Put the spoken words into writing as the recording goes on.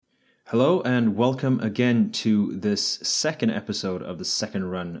Hello and welcome again to this second episode of the second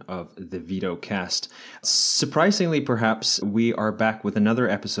run of the Veto Cast. Surprisingly, perhaps, we are back with another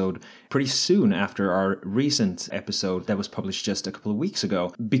episode pretty soon after our recent episode that was published just a couple of weeks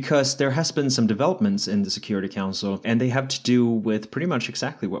ago, because there has been some developments in the Security Council, and they have to do with pretty much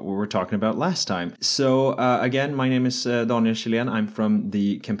exactly what we were talking about last time. So again, my name is Daniel Kjellén. I'm from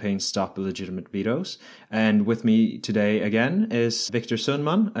the campaign Stop Illegitimate Vetoes, and with me today again is Viktor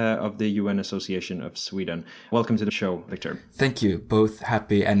Sundman of the UN Association of Sweden. Welcome to the show, Viktor. Thank you. Both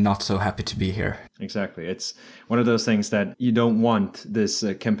happy and not so happy to be here. Exactly. It's one of those things that you don't want this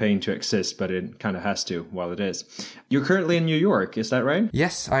campaign to exist, but it kind of has to while it is. You're currently in New York, is that right?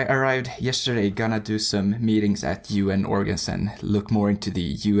 Yes, I arrived yesterday. Gonna do some meetings at UN organs and look more into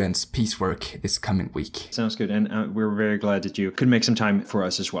the UN's peace work this coming week. Sounds good. And we're very glad that you could make some time for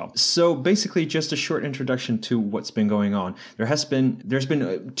us as well. So basically, just a short introduction to what's been going on. There's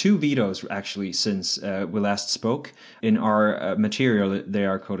been two vetoes actually since we last spoke. In our material, they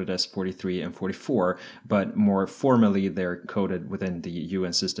are coded as 43 and 44. But more formally, they're coded within the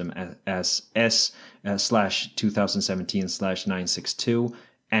UN system as S/2017/962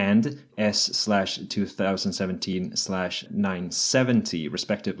 and S/2017/970,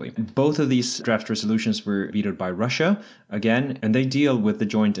 respectively. Both of these draft resolutions were vetoed by Russia, again, and they deal with the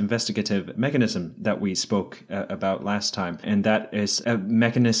joint investigative mechanism that we spoke about last time. And that is a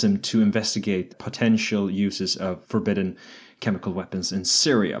mechanism to investigate potential uses of forbidden chemical weapons in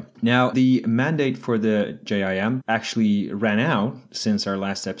Syria. Now, the mandate for the JIM actually ran out since our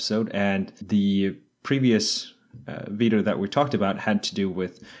last episode, and the previous veto that we talked about had to do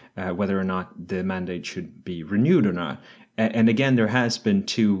with whether or not the mandate should be renewed or not. And again, there has been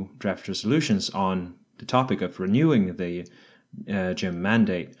two draft resolutions on the topic of renewing the JIM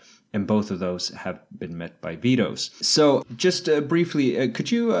mandate, and both of those have been met by vetoes. So just briefly,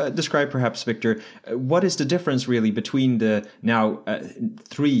 could you describe perhaps, Viktor, what is the difference really between the now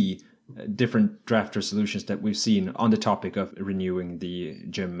three different draft resolutions that we've seen on the topic of renewing the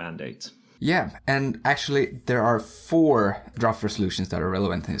JIM mandate? Yeah, and actually there are four draft resolutions that are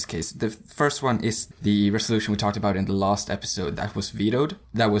relevant in this case. The first one is the resolution we talked about in the last episode that was vetoed.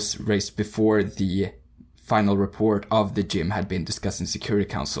 That was raised before the final report of the JIM had been discussed in Security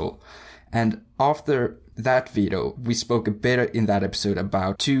Council. And after that veto, we spoke a bit in that episode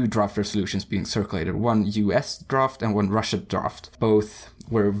about two draft resolutions being circulated, one US draft and one Russia draft. Both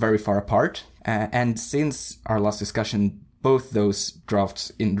were very far apart. And since our last discussion, both those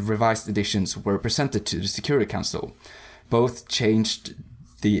drafts in revised editions were presented to the Security Council. Both changed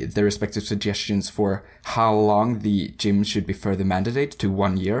the respective suggestions for how long the JIM should be further mandated to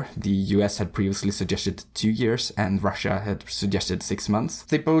 1 year. The US had previously suggested 2 years and Russia had suggested 6 months.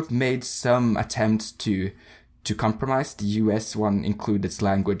 They both made some attempts to compromise. The US one included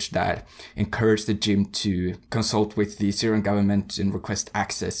language that encouraged the JIM to consult with the Syrian government and request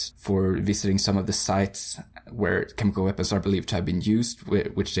access for visiting some of the sites where chemical weapons are believed to have been used,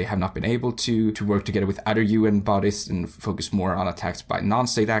 which they have not been able to work together with other UN bodies and focus more on attacks by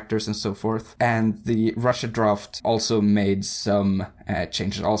non-state actors and so forth. And the Russia draft also made some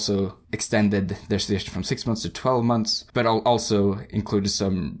changes, also extended their suggestion from 6 months to 12 months, but also included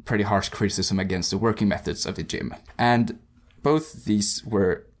some pretty harsh criticism against the working methods of the JIM. And both these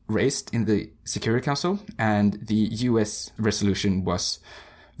were raised in the Security Council, and the US resolution was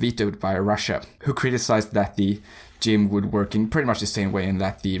vetoed by Russia, who criticized that the JIM would work in pretty much the same way and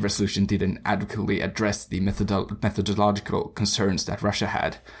that the resolution didn't adequately address the methodological concerns that Russia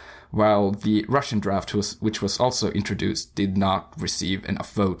had, while the Russian draft, which was also introduced, did not receive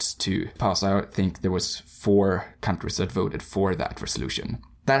enough votes to pass. I think there was 4 countries that voted for that resolution.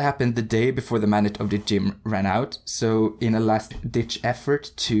 That happened the day before the mandate of the JIM ran out. So in a last-ditch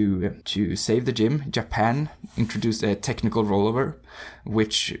effort to save the JIM, Japan introduced a technical rollover,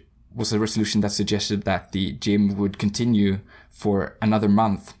 which was a resolution that suggested that the JIM would continue for another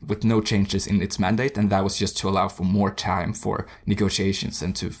month with no changes in its mandate, and that was just to allow for more time for negotiations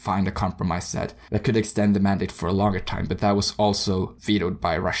and to find a compromise that could extend the mandate for a longer time. But that was also vetoed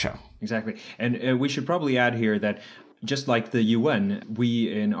by Russia. Exactly. And we should probably add here that just like the UN,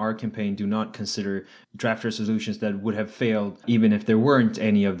 we in our campaign do not consider draft resolutions that would have failed, even if there weren't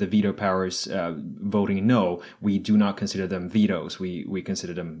any of the veto powers voting no. We do not consider them vetoes. We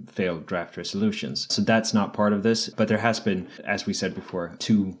consider them failed draft resolutions. So that's not part of this. But there has been, as we said before,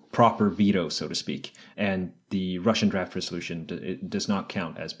 2 proper vetoes, so to speak. And the Russian draft resolution it does not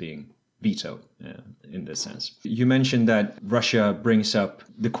count as being veto in this sense. You mentioned that Russia brings up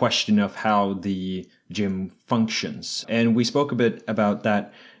the question of how the JIM functions. And we spoke a bit about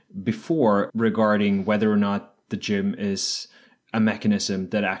that before regarding whether or not the JIM is a mechanism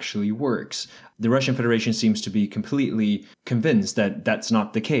that actually works. The Russian Federation seems to be completely convinced that that's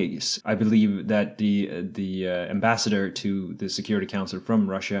not the case. I believe that the ambassador to the Security Council from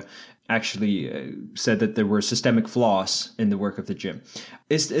Russia actually said that there were systemic flaws in the work of the gym.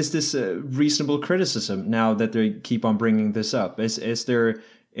 Is this a reasonable criticism now that they keep on bringing this up? Is there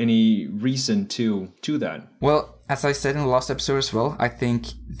any reason to that? Well, as I said in the last episode as well, I think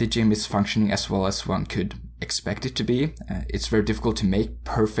the gym is functioning as well as one could expect it to be. It's very difficult to make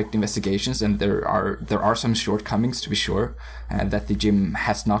perfect investigations, and there are some shortcomings, to be sure, that the gym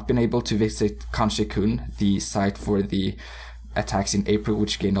has not been able to visit Kanshikun, the site for the attacks in April,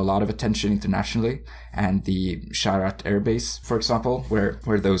 which gained a lot of attention internationally, and the Sharat Air Base, for example,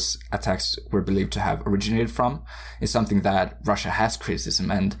 where those attacks were believed to have originated from, is something that Russia has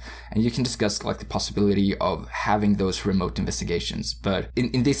criticism, and you can discuss like the possibility of having those remote investigations. But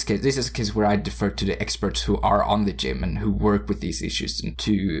in this case, this is a case where I defer to the experts who are on the gym and who work with these issues and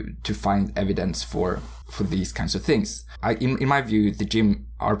to find evidence for these kinds of things. In my view, the gym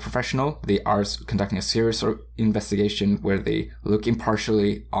are professional. They are conducting a serious investigation where they look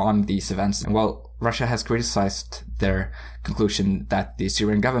impartially on these events. And while Russia has criticized their conclusion that the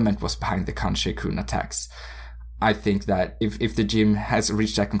Syrian government was behind the Khan Sheikhoun attacks, I think that if the gym has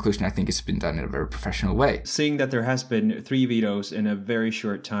reached that conclusion, I think it's been done in a very professional way. Seeing that there has been 3 vetoes in a very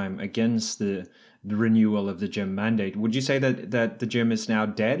short time against the renewal of the gym mandate, would you say that the gym is now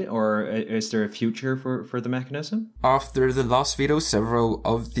dead, or is there a future for the mechanism? After the last veto, several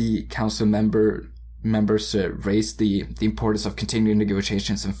of the council members raised the importance of continuing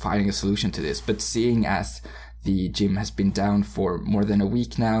negotiations and finding a solution to this. But seeing as the gym has been down for more than a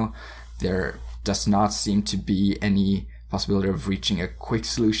week now, there does not seem to be any possibility of reaching a quick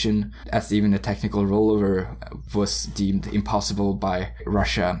solution, as even a technical rollover was deemed impossible by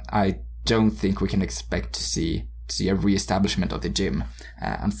Russia. I don't think we can expect to see a re-establishment of the gym,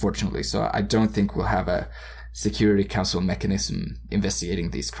 unfortunately. So I don't think we'll have a Security Council mechanism investigating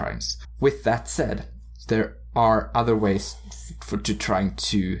these crimes. With that said, there are other ways to trying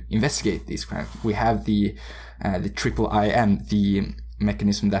to investigate these crimes. We have the IIIM, the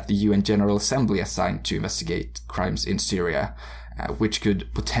mechanism that the UN General Assembly assigned to investigate crimes in Syria, which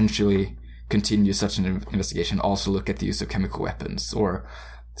could potentially continue such an investigation, also look at the use of chemical weapons. Or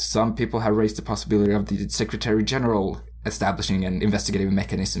some people have raised the possibility of the Secretary General establishing an investigative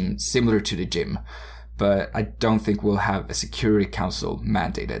mechanism similar to the gym, but I don't think we'll have a Security Council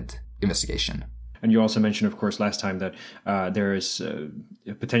mandated investigation. And you also mentioned, of course, last time that there is a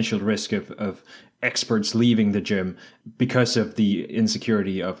potential risk of experts leaving the gym because of the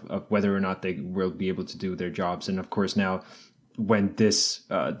insecurity of whether or not they will be able to do their jobs. And of course, now when this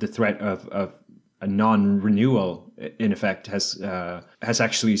the threat of a non-renewal, in effect, has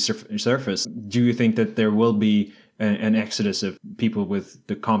actually surfaced, do you think that there will be an exodus of people with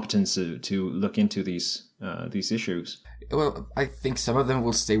the competence to look into these issues? Well, I think some of them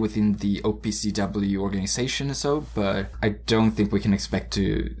will stay within the OPCW organization or so, but I don't think we can expect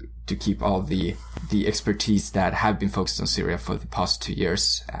to keep all the expertise that have been focused on Syria for the past 2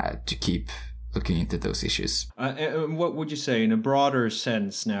 years to keep looking into those issues. What would you say in a broader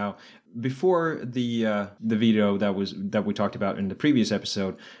sense now? Before the veto that we talked about in the previous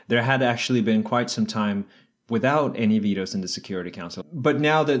episode, there had actually been quite some time without any vetoes in the Security Council. But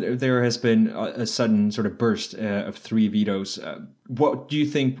now that there has been a sudden sort of burst of 3 vetoes, what do you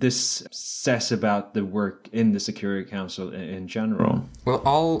think this says about the work in the Security Council in general? Well,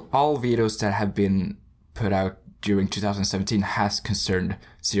 all vetoes that have been put out during 2017 has concerned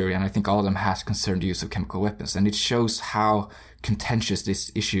Syria, and I think all of them has concerned the use of chemical weapons. And it shows how contentious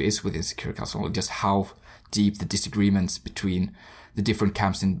this issue is within the Security Council, just how deep the disagreements between the different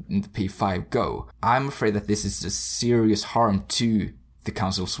camps in the P5 go. I'm afraid that this is a serious harm to the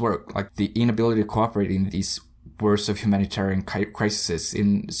Council's work, like the inability to cooperate in these worst of humanitarian crises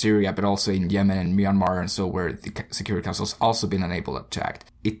in Syria, but also in Yemen and Myanmar and so, where the Security Council has also been unable to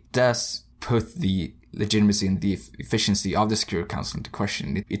act. It does put the legitimacy and the efficiency of the Security Council into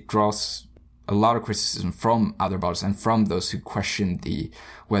question. It draws a lot of criticism from other bodies and from those who question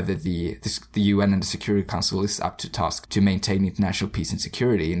whether the UN and the Security Council is up to task to maintain international peace and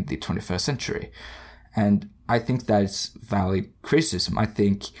security in the 21st century. And I think that's valid criticism. I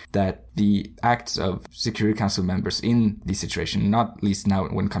think that the acts of Security Council members in this situation, not least now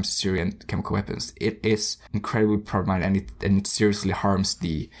when it comes to Syrian chemical weapons, it is incredibly problematic, and it seriously harms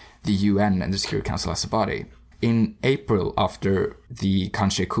the UN and the Security Council as a body. in April, after the Khan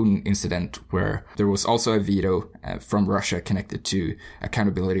Shaykhun incident, where there was also a veto from Russia connected to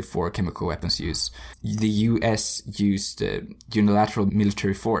accountability for chemical weapons use, the US used unilateral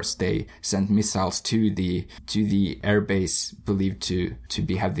military force. They sent missiles to the airbase believed to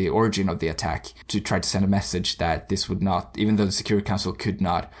have the origin of the attack, to try to send a message that this would not, even though the Security Council could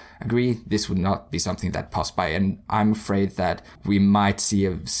not agree, this would not be something that passed by. And I'm afraid that we might see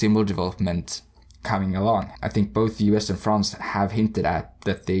a similar development coming along. I think both the US and France have hinted at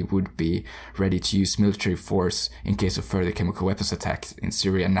that they would be ready to use military force in case of further chemical weapons attacks in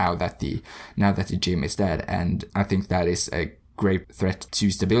Syria now that the regime is dead. And I think that is a great threat to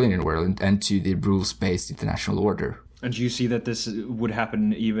stability in the world and to the rules-based international order. And do you see that this would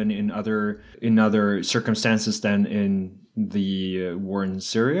happen even in other circumstances than in the war in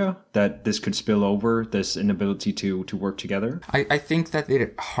Syria? That this could spill over, this inability to work together? I think that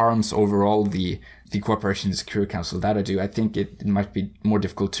it harms overall the cooperation in the Security Council. That I do. I think it might be more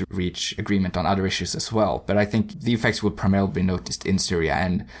difficult to reach agreement on other issues as well. But I think the effects will primarily be noticed in Syria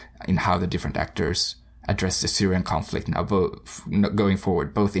and in how the different actors address the Syrian conflict now, both going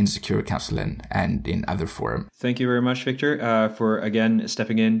forward, both in Security Council and in other forums. Thank you very much, Viktor, for again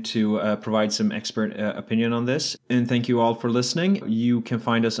stepping in to provide some expert opinion on this. And thank you all for listening. You can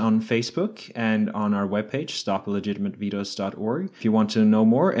find us on Facebook and on our webpage, stopillegitimatevetoes.org, if you want to know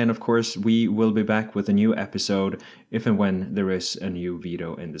more. And of course, we will be back with a new episode if and when there is a new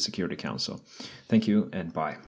veto in the Security Council. Thank you and bye.